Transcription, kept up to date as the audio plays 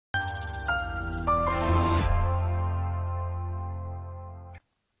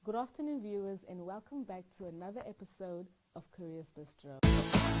Good afternoon, viewers, and welcome back to another episode of Careers Bistro.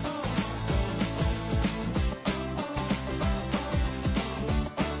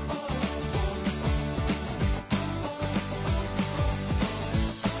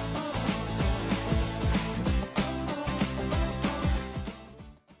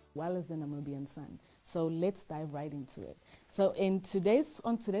 Well as the Namibian sun. So let's dive right into it. So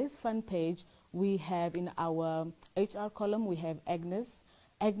on today's front page, we have in our HR column, we have Agnes.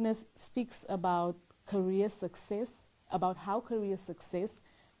 Agnes speaks about career success, about how career success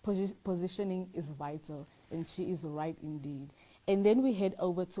positioning is vital, and she is right indeed. And then we head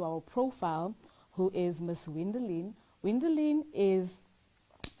over to our profile, who is Miss Windeline. Windeline is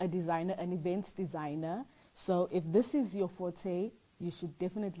a designer, an events designer. So if this is your forte, you should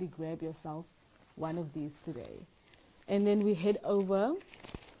definitely grab yourself one of these today. And then we head over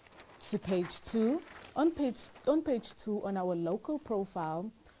to page 2. On page 2, on our local profile,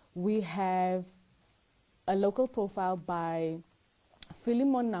 we have a local profile by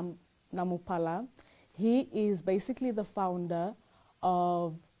Philemon Namupala. He is basically the founder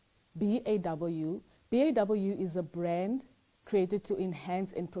of BAW. BAW is a brand created to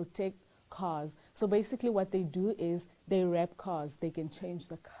enhance and protect cars. So basically what they do is they wrap cars. They can change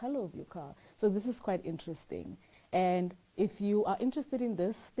the color of your car. So this is quite interesting. And if you are interested in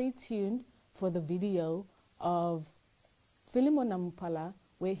this, stay tuned for the video of Philemon Namupala,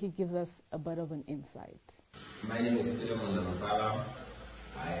 where he gives us a bit of an insight. My name is Philemon Namupala.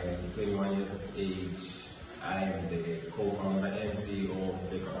 I am 21 years of age. I am the co-founder and CEO of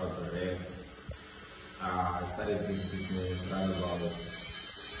Baker Auto Reps. I started this business around about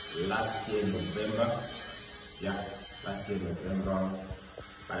last year November. Last year November.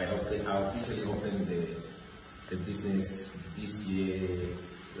 I officially opened the business this year,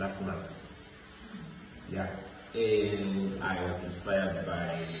 last month. And I was inspired by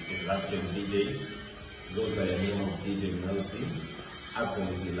a South African DJ, goes by the name of DJ Melody.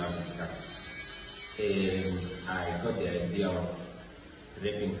 Absolutely love this guy. And I got the idea of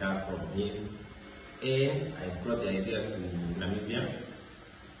rapping cars from him, and I brought the idea to Namibia,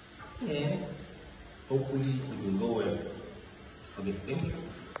 and hopefully it will go well. Okay, thank you.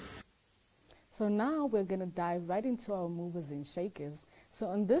 So now we're going to dive right into our movers and shakers.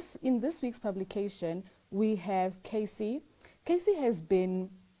 So in this week's publication, we have Casey. Casey has been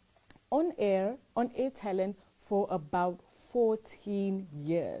on air talent for about 14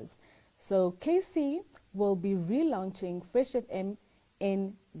 years. So Casey will be relaunching Fresh FM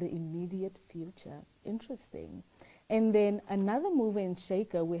in the immediate future. Interesting. And then another mover and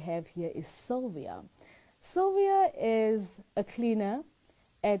shaker we have here is Sylvia. Sylvia is a cleaner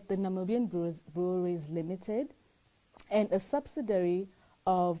at the Namibian Breweries Limited and a subsidiary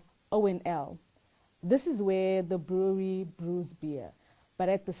of O&L. This is where the brewery brews beer. But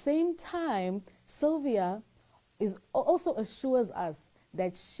at the same time, Sylvia also assures us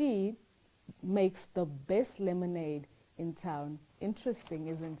that she makes the best lemonade in town. Interesting,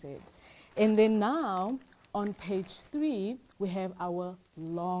 isn't it? And then now, on page 3, we have our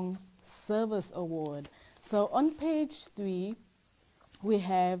Long Service Award. So on page 3, we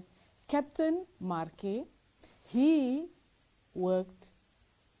have Captain Marke. He worked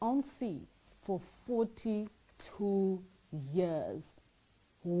on sea for 42 years.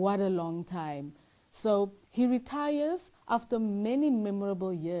 What a long time. So he retires after many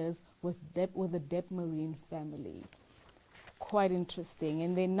memorable years with the Depp Marine family. Quite interesting.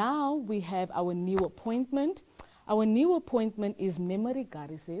 And then now we have our new appointment. Our new appointment is Memory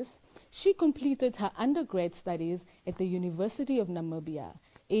Garises. She completed her undergrad studies at the University of Namibia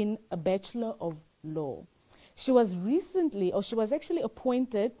in a Bachelor of Law. She was actually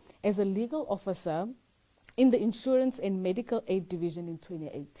appointed as a legal officer in the Insurance and Medical Aid Division in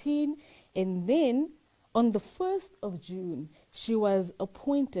 2018. And then on the 1st of June, she was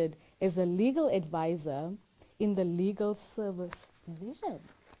appointed as a legal advisor in the Legal Service Division.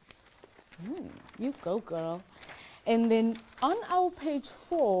 You go, girl. And then on our page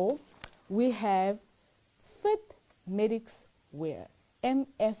 4, we have Fit Medics Wear,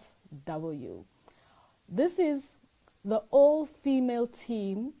 MFW. This is the all-female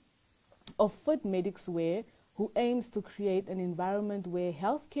team of Fit Medics Wear who aims to create an environment where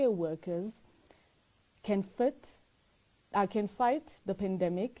healthcare workers can fight the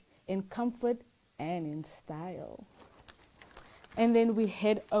pandemic in comfort and in style. And then we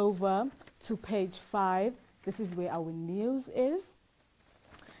head over to page 5. This is where our news is.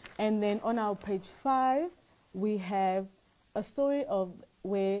 And then on our page 5, we have a story of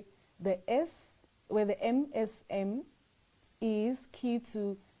where the MSM is key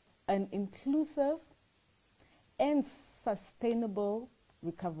to an inclusive and sustainable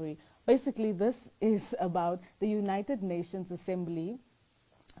recovery. Basically, this is about the United Nations Assembly,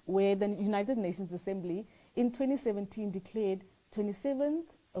 where the United Nations Assembly in 2017 declared 27th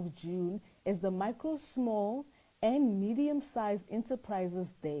of June as the Micro, Small and Medium-Sized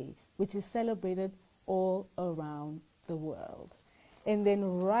Enterprises Day, which is celebrated all around the world. And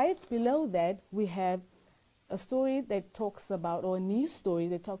then right below that, we have a story that talks about, or a news story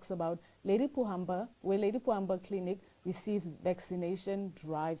that talks about Lady Puhamba, where Lady Puhamba Clinic receives vaccination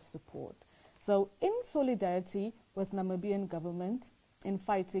drive support. So in solidarity with Namibian government in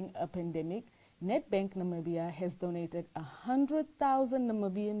fighting a pandemic, Nedbank Namibia has donated 100,000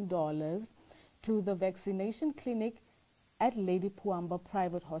 Namibian dollars to the vaccination clinic at Lady Puhamba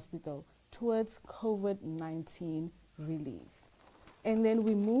Private Hospital towards COVID-19 relief. And then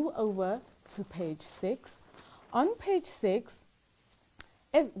we move over to page 6. On page 6,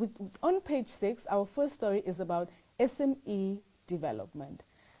 our first story is about SME development.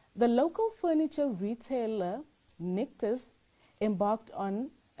 The local furniture retailer Nictus embarked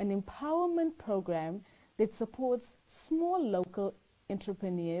on an empowerment program that supports small local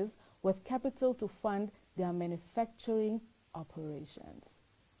entrepreneurs with capital to fund their manufacturing operations.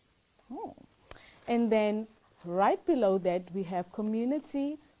 Oh. And then right below that, we have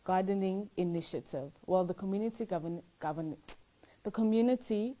Community Gardening Initiative. Well, the Community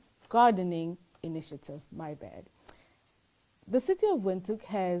Gardening Initiative, my bad. The city of Windhoek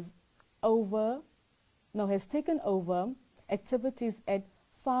has taken over activities at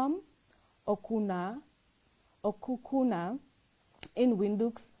Farm Okukuna in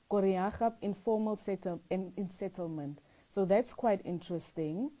Windhoek's Koreagap informal settlement. So that's quite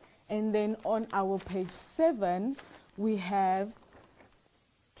interesting. And then on our page 7, we have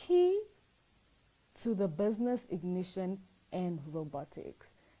key to the business ignition and robotics.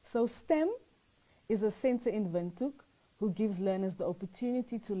 So STEM is a center in Windhoek who gives learners the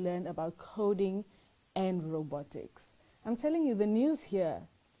opportunity to learn about coding and robotics. I'm telling you, the news here,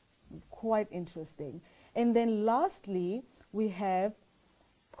 quite interesting. And then lastly, we have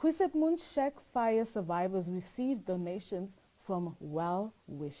Quisipmund Shack fire survivors received donations from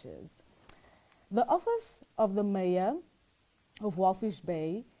well-wishers. The Office of the Mayor of Walfish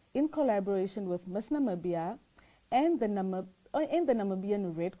Bay, in collaboration with Miss Namibia and the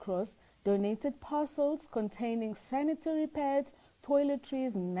Namibian Red Cross, donated parcels containing sanitary pads,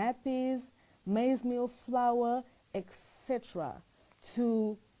 toiletries, nappies, maize meal flour, etc.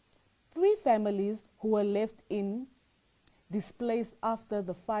 to 3 families who were left displaced after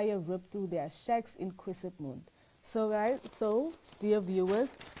the fire ripped through their shacks in Quisipmund. So dear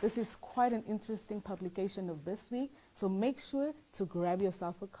viewers, this is quite an interesting publication of this week, so make sure to grab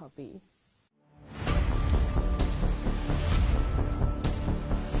yourself a copy.